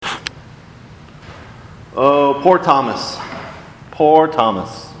Oh, poor Thomas. Poor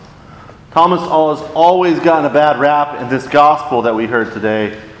Thomas. Thomas has always gotten a bad rap in this gospel that we heard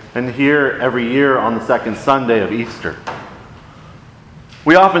today and hear every year on the second Sunday of Easter.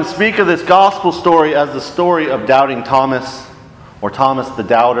 We often speak of this gospel story as the story of doubting Thomas, or Thomas the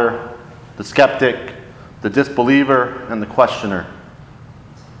doubter, the skeptic, the disbeliever, and the questioner.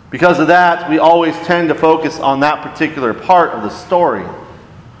 Because of that, we always tend to focus on that particular part of the story,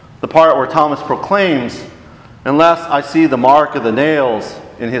 the part where Thomas proclaims, "Unless I see the mark of the nails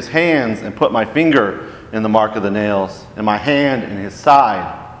in his hands and put my finger in the mark of the nails and my hand in his side,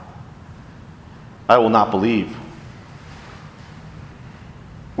 I will not believe."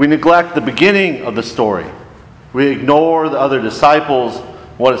 We neglect the beginning of the story. We ignore the other disciples,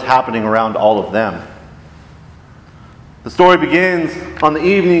 what is happening around all of them. The story begins on the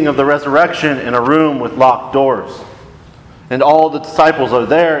evening of the resurrection in a room with locked doors. And all the disciples are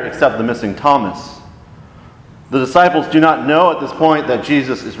there except the missing Thomas. The disciples do not know at this point that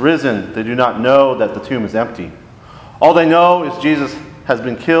Jesus is risen. They do not know that the tomb is empty. All they know is Jesus has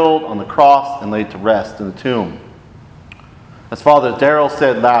been killed on the cross and laid to rest in the tomb. As Father Darrell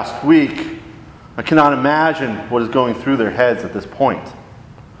said last week, I cannot imagine what is going through their heads at this point.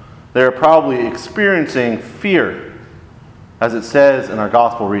 They are probably experiencing fear, as it says in our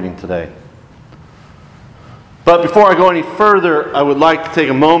gospel reading today. But before I go any further, I would like to take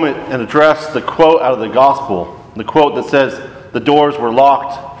a moment and address the quote out of the gospel, the quote that says, "The doors were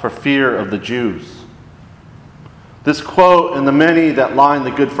locked for fear of the Jews." This quote and the many that line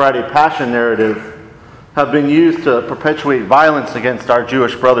the Good Friday Passion narrative have been used to perpetuate violence against our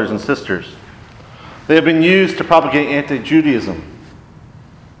Jewish brothers and sisters. They have been used to propagate anti-Judaism.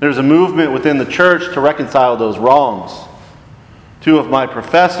 There's a movement within the church to reconcile those wrongs. Two of my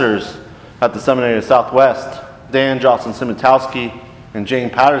professors at the Seminary of Southwest, Dan Johnson-Simitowski and Jane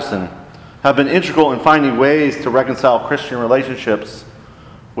Patterson, have been integral in finding ways to reconcile Christian relationships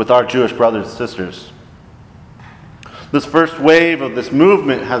with our Jewish brothers and sisters. This first wave of this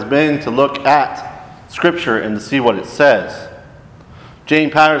movement has been to look at Scripture and to see what it says. Jane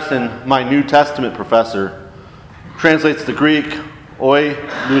Patterson, my New Testament professor, translates the Greek oi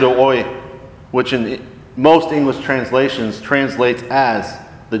ludoi, which in most English translations translates as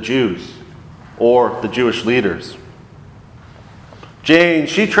the Jews or the Jewish leaders. Jane,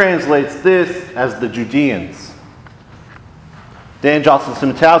 she translates this as the Judeans. Dan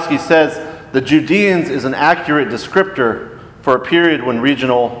Johnson-Simitowski says the Judeans is an accurate descriptor for a period when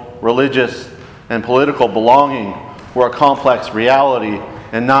regional, religious, and political belonging were a complex reality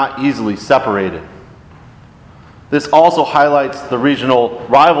and not easily separated. This also highlights the regional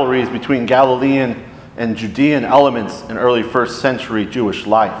rivalries between Galilean and Judean elements in early first century Jewish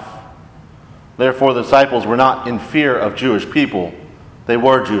life. Therefore, the disciples were not in fear of Jewish people. They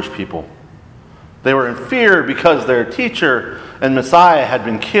were Jewish people. They were in fear because their teacher and Messiah had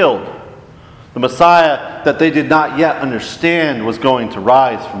been killed. The Messiah that they did not yet understand was going to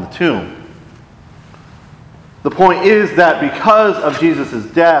rise from the tomb. The point is that because of Jesus'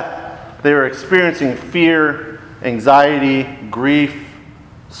 death, they were experiencing fear, anxiety, grief,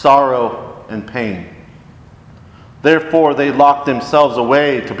 sorrow, and pain. Therefore, they locked themselves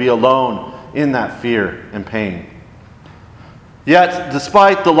away to be alone in that fear and pain. Yet,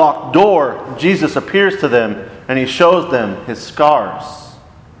 despite the locked door, Jesus appears to them and he shows them his scars.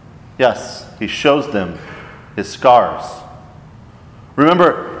 Yes, he shows them his scars.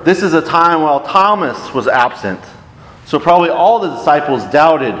 Remember, this is a time while Thomas was absent, so probably all the disciples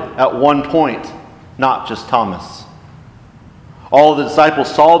doubted at one point, not just Thomas. All of the disciples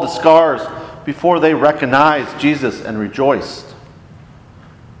saw the scars before they recognized Jesus and rejoiced.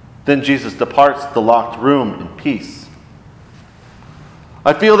 Then Jesus departs the locked room in peace.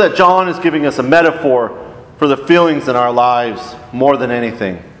 I feel that John is giving us a metaphor for the feelings in our lives more than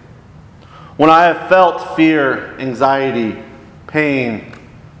anything. When I have felt fear, anxiety, pain,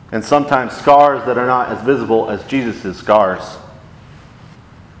 and sometimes scars that are not as visible as Jesus' scars.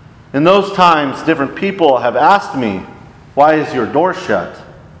 In those times, different people have asked me, "Why is your door shut?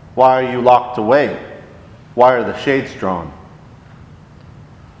 Why are you locked away? Why are the shades drawn?"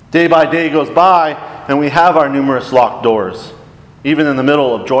 Day by day goes by, and we have our numerous locked doors, even in the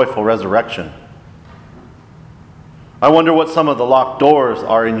middle of joyful resurrection. I wonder what some of the locked doors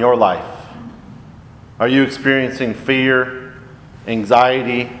are in your life. Are you experiencing fear,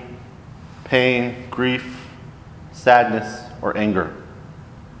 anxiety, pain, grief, sadness, or anger?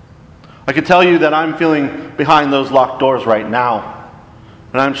 I can tell you that I'm feeling behind those locked doors right now.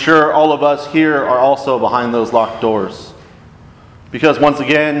 And I'm sure all of us here are also behind those locked doors. Because once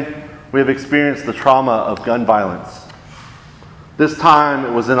again, we have experienced the trauma of gun violence. This time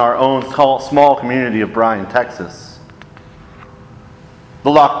it was in our own small community of Bryan, Texas. The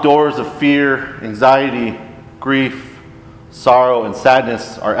locked doors of fear, anxiety, grief, sorrow, and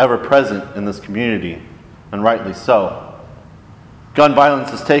sadness are ever present in this community, and rightly so. Gun violence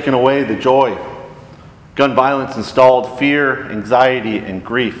has taken away the joy. Gun violence installed fear, anxiety, and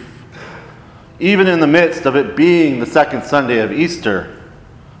grief. Even in the midst of it being the second Sunday of Easter,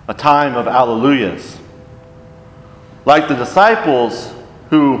 a time of alleluias. Like the disciples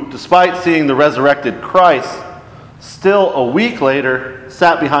who, despite seeing the resurrected Christ, still a week later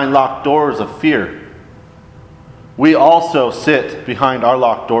sat behind locked doors of fear. We also sit behind our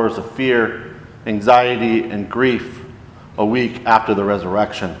locked doors of fear, anxiety, and grief a week after the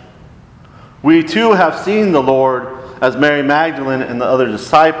resurrection. We too have seen the Lord as Mary Magdalene and the other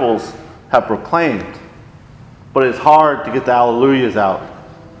disciples have proclaimed. But it's hard to get the alleluias out.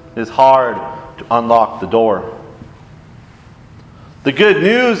 It's hard to unlock the door. The good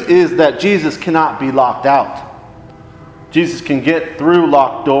news is that Jesus cannot be locked out. Jesus can get through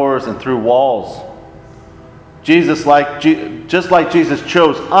locked doors and through walls. Jesus, just like Jesus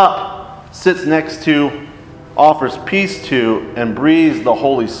chose up, sits next to, offers peace to, and breathes the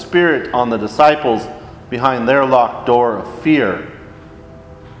Holy Spirit on the disciples behind their locked door of fear.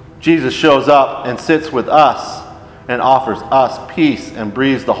 Jesus shows up and sits with us and offers us peace and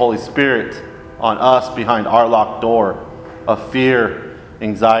breathes the Holy Spirit on us behind our locked door of fear,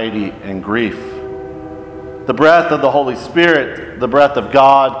 anxiety, and grief. The breath of the Holy Spirit, the breath of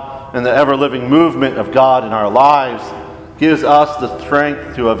God, and the ever-living movement of God in our lives gives us the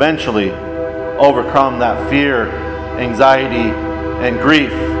strength to eventually overcome that fear, anxiety, and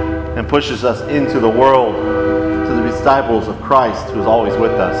grief, and pushes us into the world, to the disciples of Christ who is always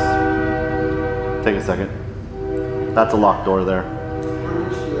with us. Take a second. That's a locked door there.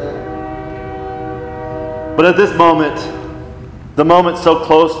 But at this moment, the moment so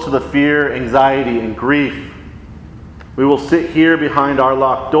close to the fear, anxiety, and grief, we will sit here behind our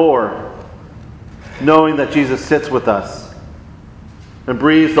locked door, knowing that Jesus sits with us and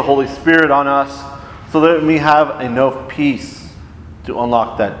breathes the Holy Spirit on us so that we have enough peace to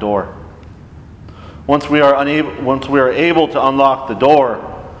unlock that door. Once we are able to unlock the door,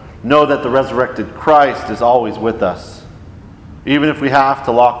 know that the resurrected Christ is always with us, even if we have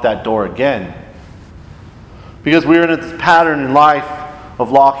to lock that door again. Because we are in this pattern in life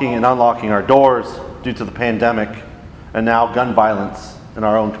of locking and unlocking our doors due to the pandemic and now gun violence in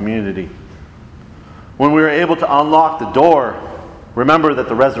our own community. When we are able to unlock the door, remember that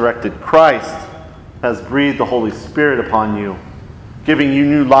the resurrected Christ has breathed the Holy Spirit upon you, giving you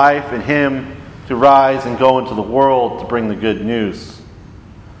new life in Him to rise and go into the world to bring the good news.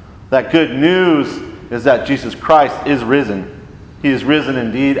 That good news is that Jesus Christ is risen. He is risen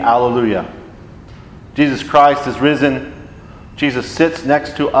indeed. Alleluia. Jesus Christ is risen. Jesus sits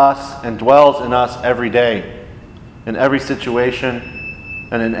next to us and dwells in us every day, in every situation,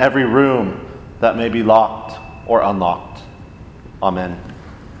 and in every room that may be locked or unlocked. Amen.